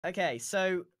Okay,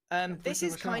 so this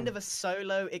is kind of a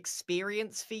solo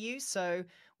experience for you, so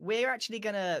we're actually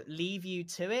gonna leave you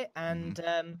to it, and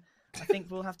I think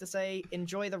we'll have to say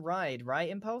enjoy the ride, right,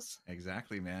 Impulse?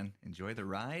 Exactly, man. Enjoy the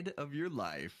ride of your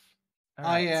life. All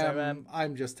I right, so am.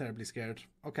 I'm just terribly scared.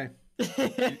 Okay.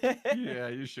 Yeah,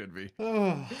 you should be.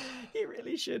 Oh. He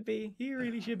really should be. He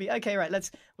really should be. Okay, right.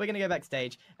 We're gonna go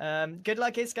backstage. Good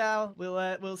luck, Iskall.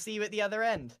 We'll see you at the other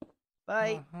end.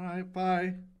 Bye. All right.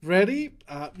 Bye. Ready?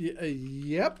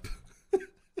 Yep.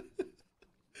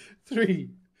 3.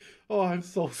 Oh, I'm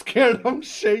so scared. I'm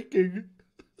shaking.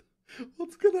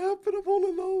 What's gonna happen? I'm all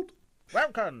alone.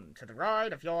 Welcome to the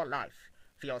ride of your life.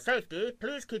 For your safety,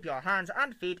 please keep your hands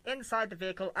and feet inside the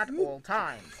vehicle at all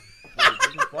times. We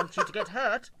didn't want you to get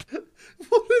hurt. What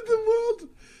in the world?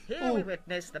 Here we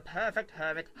witness the perfect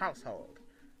hermit household.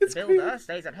 It's The builder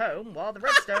stays at home while the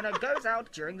redstoner goes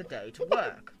out during the day to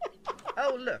work.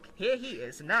 Oh look, here he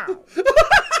is now.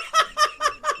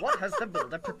 What has the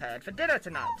builder prepared for dinner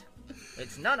tonight?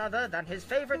 It's none other than his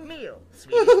favourite meal,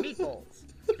 Swedish meatballs.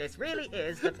 This really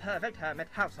is the perfect hermit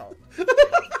household.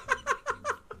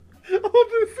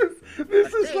 Oh,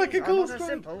 this is Things like a are ghost not as ride.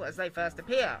 simple as they first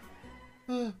appear.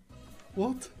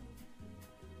 What?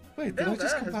 Wait, The did I builder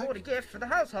just come has back? brought a gift for the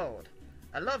household.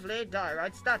 A lovely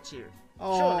diorite statue.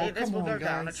 Oh, Surely this come will on, go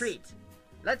down a guys. treat.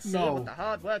 Let's see No. what the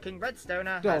hard-working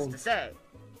redstoner has Don't. to say.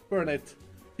 Burn it.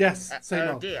 Yes, say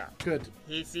oh no. dear. Good.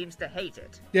 He seems to hate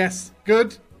it. Yes,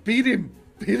 good. Beat him.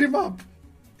 Beat him up.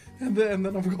 And then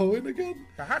I'm going again.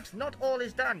 Perhaps not all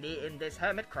is dandy in this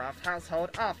Hermitcraft household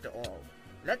after all.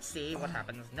 Let's see what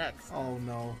happens next. Oh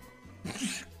no.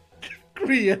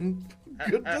 Korean.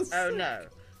 Goodness. Oh no.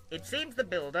 It seems the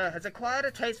builder has acquired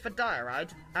a taste for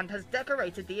diorite and has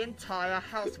decorated the entire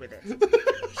house with it.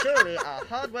 Surely our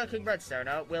hard-working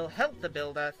redstoner will help the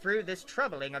builder through this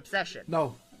troubling obsession.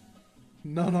 No.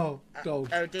 No,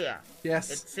 don't. Oh dear.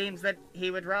 Yes. It seems that he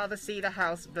would rather see the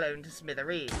house blown to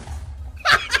smithereens.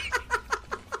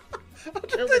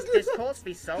 Will this discourse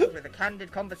be solved with a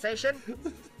candid conversation?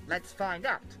 Let's find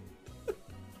out.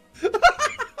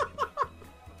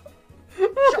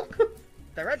 Shock!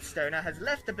 The redstoner has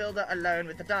left the builder alone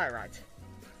with the diorite.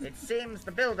 It seems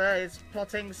the builder is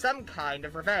plotting some kind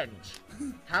of revenge.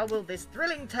 How will this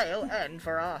thrilling tale end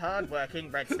for our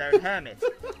hard-working redstone hermit?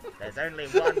 There's only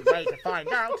one way to find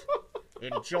out.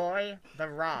 Enjoy the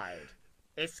ride.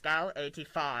 Iskall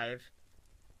 85.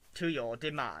 To your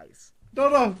demise.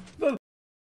 No.